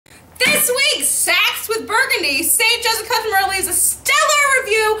This week, Saks with Burgundy. St. Joseph customer leaves a stellar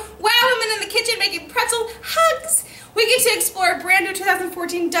review. WowWomen in the kitchen making pretzel hugs. We get to explore a brand new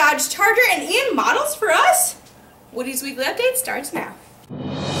 2014 Dodge Charger and Ian models for us. Woody's Weekly Update starts now.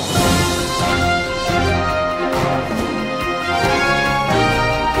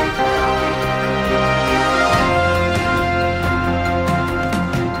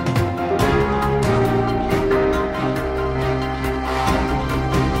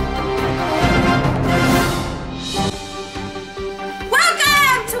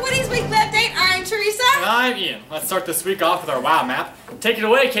 I'm Ian. Let's start this week off with our WOW map. Take it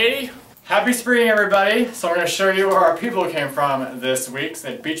away, Katie. Happy spring, everybody. So we're going to show you where our people came from this week. So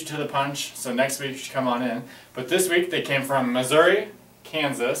they beat you to the punch, so next week you should come on in. But this week they came from Missouri,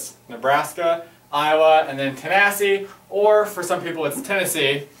 Kansas, Nebraska, Iowa, and then Tennessee, or for some people it's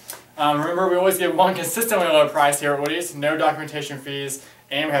Tennessee. Remember, we always give one consistently low price here at Woody's, no documentation fees,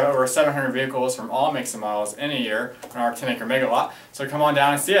 and we have over 700 vehicles from all makes and models in a year on our 10-acre megalot. So come on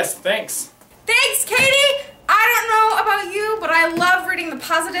down and see us. Thanks. Thanks, Katie! I don't know about you, but I love reading the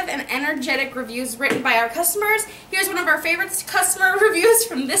positive and energetic reviews written by our customers. Here's one of our favorite customer reviews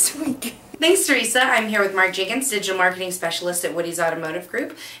from this week. Thanks, Theresa. I'm here with Mark Jenkins, Digital Marketing Specialist at Woody's Automotive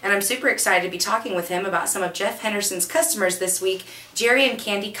Group, and I'm super excited to be talking with him about some of Jeff Henderson's customers this week, Jerry and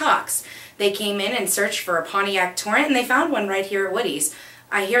Candy Cox. They came in and searched for a Pontiac Torrent, and they found one right here at Woody's.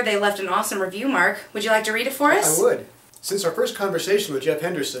 I hear they left an awesome review, Mark. Would you like to read it for us? I would. Since our first conversation with Jeff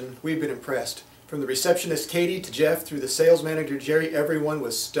Henderson, we've been impressed. From the receptionist Katie to Jeff through the sales manager Jerry, everyone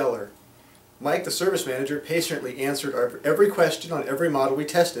was stellar. Mike, the service manager, patiently answered every question on every model we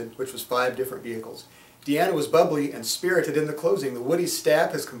tested, which was 5 different vehicles. Deanna was bubbly and spirited in the closing. The Woody's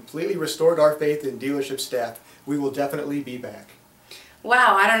staff has completely restored our faith in dealership staff. We will definitely be back.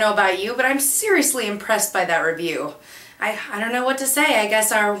 Wow, I don't know about you, but I'm seriously impressed by that review. I don't know what to say. I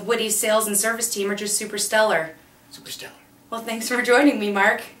guess our Woody's sales and service team are just super stellar. Super stellar. Well, thanks for joining me,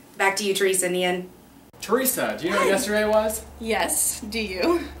 Mark. Back to you, Theresa and Ian. Theresa, do you know what yesterday was? Yes. Do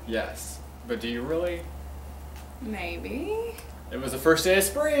you? Yes. But do you really? Maybe. It was the first day of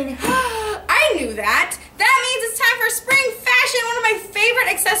spring. I knew that. That means it's time for spring fashion. One of my favorite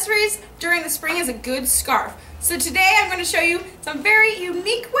accessories during the spring is a good scarf. So today I'm going to show you some very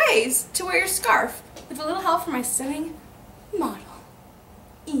unique ways to wear your scarf with a little help from my stunning model,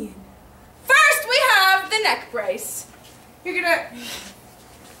 Ian. First we have the neck brace. You're going to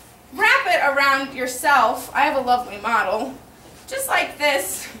wrap it around yourself. I have a lovely model, just like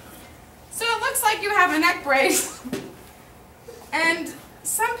this. So it looks like you have a neck brace. And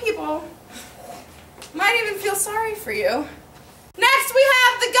some people might even feel sorry for you. Next we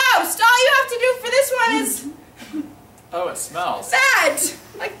have the ghost. All you have to do for this one is... Oh, it smells. that!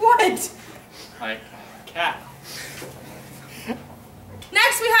 Like what? Like cat.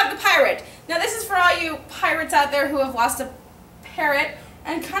 Next we have the pirate. Now this is for all you pirates out there who have lost a parrot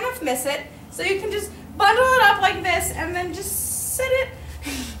and kind of miss it. So you can just bundle it up like this and then just sit it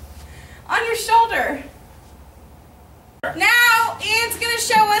on your shoulder. Now Ian's going to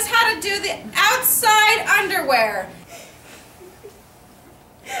show us how to do the outside underwear.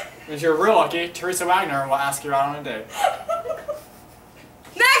 If you're real lucky, Theresa Wagner will ask you out on a date.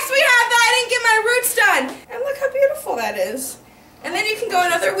 Next we have the I didn't get my roots done. And look how beautiful that is. And then you can go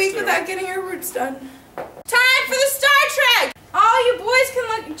another week without getting your roots done. Time for the Star Trek! All you boys can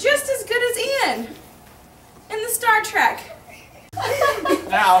look just as good as Ian in the Star Trek.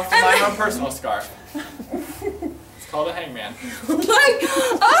 Now for my own personal scarf. It's called a hangman.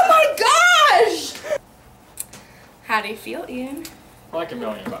 Oh my gosh! How do you feel, Ian? Like $1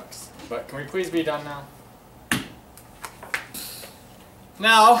 million. But can we please be done now?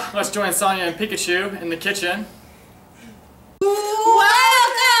 Now, let's join Sonia and Pikachu in the kitchen.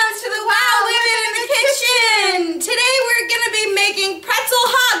 Welcome to the WowWomen in the kitchen! Today we're going to be making pretzel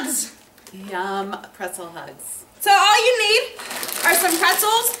hugs. Yum, pretzel hugs. So all you need are some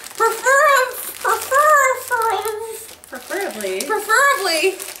pretzels,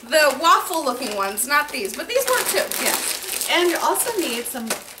 preferably the waffle looking ones, not these, but these work too. Yes. And you also need some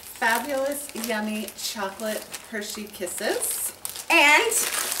fabulous, yummy chocolate Hershey Kisses. And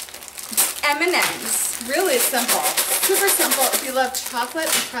M&M's. Really simple. Super simple. If you love chocolate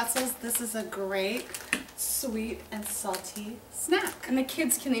and pretzels, this is a great sweet and salty snack. And the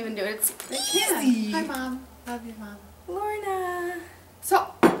kids can even do it. It's They easy. can. Hi, Mom. Love you, Mom. Lorna.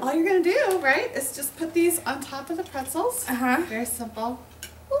 So, all you're going to do, right, is just put these on top of the pretzels. Uh-huh. Very simple.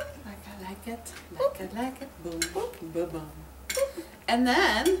 Boop, like I like it. Like I like it. Boom, boom, boom, boom. And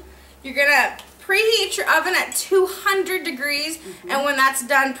then you're going to preheat your oven at 200 degrees, and when that's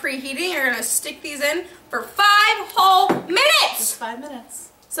done preheating, you're going to stick these in for 5 whole minutes. Just 5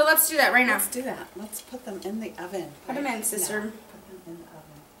 minutes. So let's do that right now. Let's do that. Let's put them in the oven. Put them in, sister. Now. Put them in the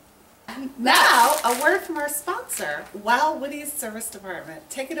oven. Now, a word from our sponsor, WowWoodys Service Department.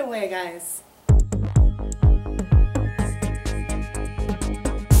 Take it away, guys.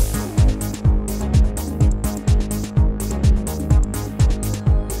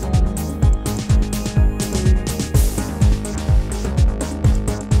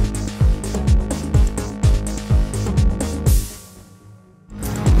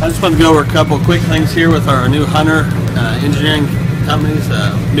 I just want to go over a couple of quick things here with our new Hunter engineering company's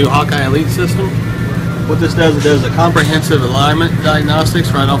new Hawkeye Elite system. What this does, it does a comprehensive alignment diagnostics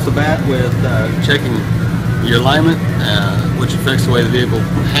right off the bat with checking your alignment, which affects the way the vehicle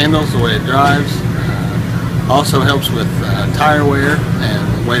handles, the way it drives. Also helps with tire wear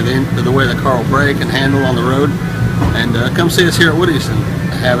and the way the car will brake and handle on the road. And come see us here at Woodys and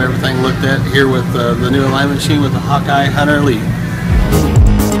have everything looked at here with the new alignment machine with the Hawkeye Hunter Elite.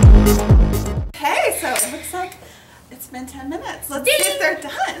 Okay, so it looks like it's been 10 minutes. Let's see if they're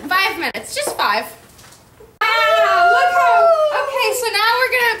done. 5 minutes, just 5. Wow, look how, okay, so now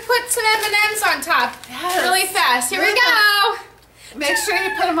we're gonna put some M&Ms on top really fast. Here we go. Make sure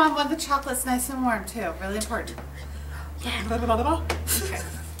you put them on when the chocolate's nice and warm too. Really important. Yeah.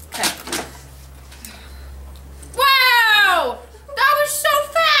 Okay. Wow, that was so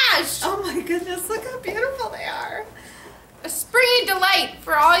fast. Oh my goodness, look how beautiful they are. A springy delight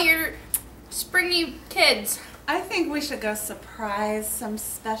for all your springy kids. I think we should go surprise some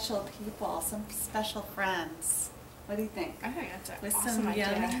special people, some special friends. What do you think? I think that's an With awesome some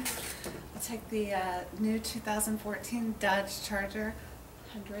idea. yummy. I'll take the new 2014 Dodge Charger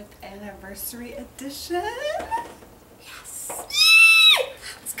 100th Anniversary Edition. Yes.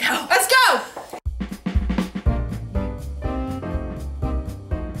 Let's go. Let's go.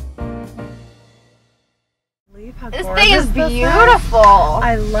 This thing is beautiful.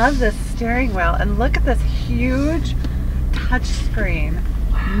 I love this steering wheel, and look at this huge touch screen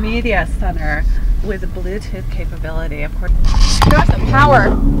media center with Bluetooth capability. Of course, Got the power.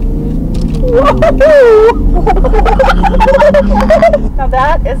 now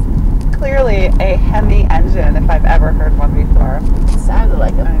that is clearly a Hemi engine if I've ever heard one before. Sounded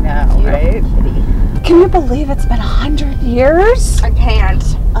like a I know, right? kitty. Can you believe it's been 100 years? I can't.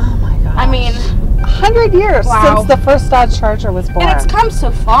 Oh my god! I mean, 100 years wow. since the first Dodge Charger was born. and it's come so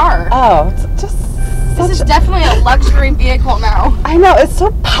far. Oh, it's just This is such. definitely a luxury vehicle now. I know, it's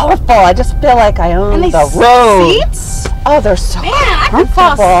so powerful. I just feel like I own And these the road. seats? Oh, they're so Man, I could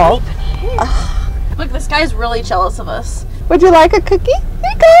fall comfortable. asleep in here. Look, this guy's really jealous of us. Would you like a cookie? Here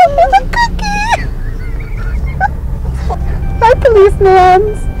you go, here's a cookie. Hi, policeman.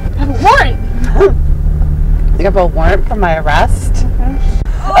 I have a warrant. You have a warrant for my arrest?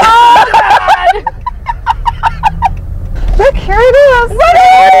 Oh, God. Look, here it is.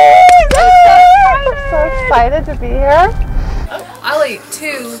 I'm so excited to be here. I'll eat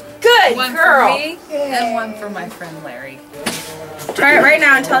 2. Good One girl. for me and one for my friend Larry. Try it right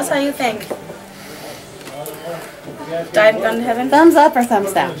now and tell us how you think. Dive gun to heaven. Thumbs up or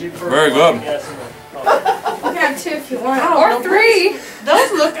thumbs down? Very good. You can have 2 if you want. Or 3.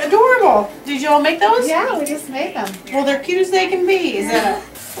 Those look adorable. Did you all make those? Yeah, we just made them. Well, they're cute as they can be. Is that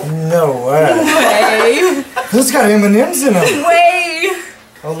No way. Those got M&Ms in them. Way.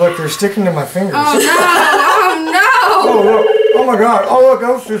 Oh look, they're sticking to my fingers. Oh no! Oh look! Oh my God! Oh look!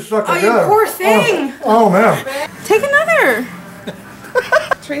 Those just suck Oh, it you up. poor thing. Oh man! Take another.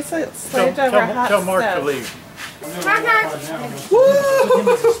 Teresa slaved over a hot Tell Mark to stove. leave.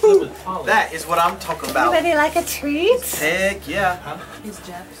 That is what I'm talking about. Anybody like a treat? Heck yeah.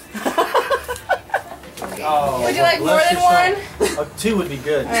 Oh, Would you like more than one? 2 would be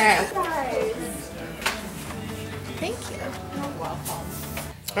good. Alright. Thank you.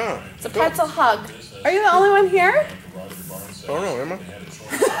 Huh. It's a pretzel hug. Are you the only one here? I don't know, am I?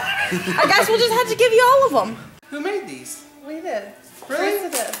 I guess we'll just have to give you all of them. Who made these? We did. Really? Teresa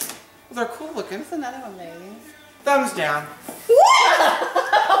did. Well, they're cool looking. There's another one, maybe. Thumbs down.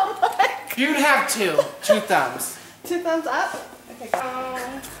 You'd have 2. 2 thumbs. 2 thumbs up? Okay,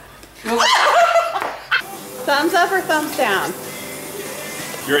 go. Thumbs up or thumbs down?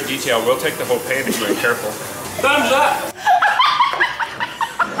 You're a detail. We'll take the whole pan if you ain't careful. Thumbs up.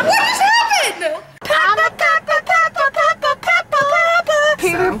 What just happened?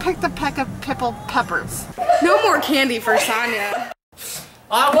 Peter picked a peck of pipple peppers. No more candy for Sonia.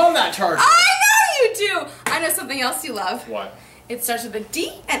 I won that Charger. I know you do. I know something else you love. What? It starts with a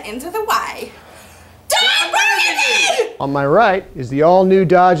D and ends with a Y. Don Burgundy! On my right is the all-new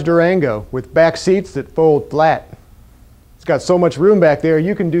Dodge Durango with back seats that fold flat. It's got so much room back there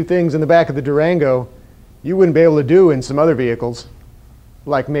you can do things in the back of the Durango you wouldn't be able to do in some other vehicles.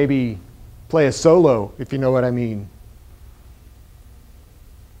 Like maybe play a solo, if you know what I mean.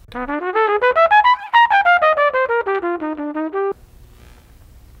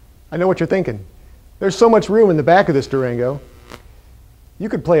 I know what you're thinking. There's so much room in the back of this Durango. You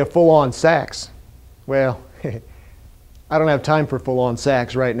could play a full-on sax. Well, I don't have time for full-on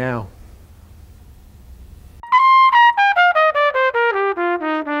sax right now.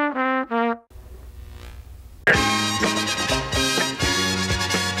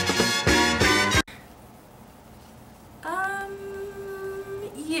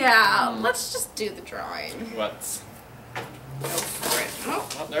 Yeah, let's just do the drawing. Let's Go for it. Oh.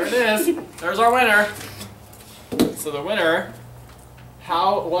 Oh, there it is. There's our winner. So the winner,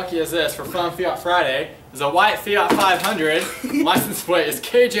 how lucky is this for Fun Fiat Friday, is a white Fiat 500. License plate is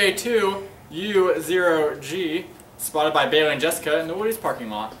KJ2U0G, spotted by Bailey and Jessica in the Woody's parking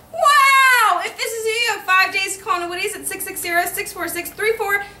lot. Wow! If this is you, you have 5 days to call the Woody's at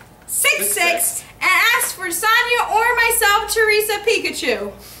 660-646-3466 and ask for Sonia or myself, Theresa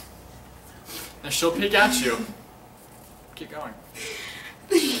Pikachu. And she'll peek at you. Keep going.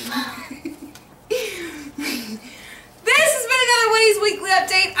 This has been another Woody's Weekly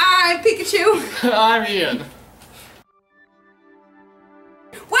Update. I'm Pikachu. I'm Ian.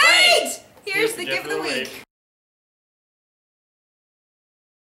 Wait! Here's the gift of the week.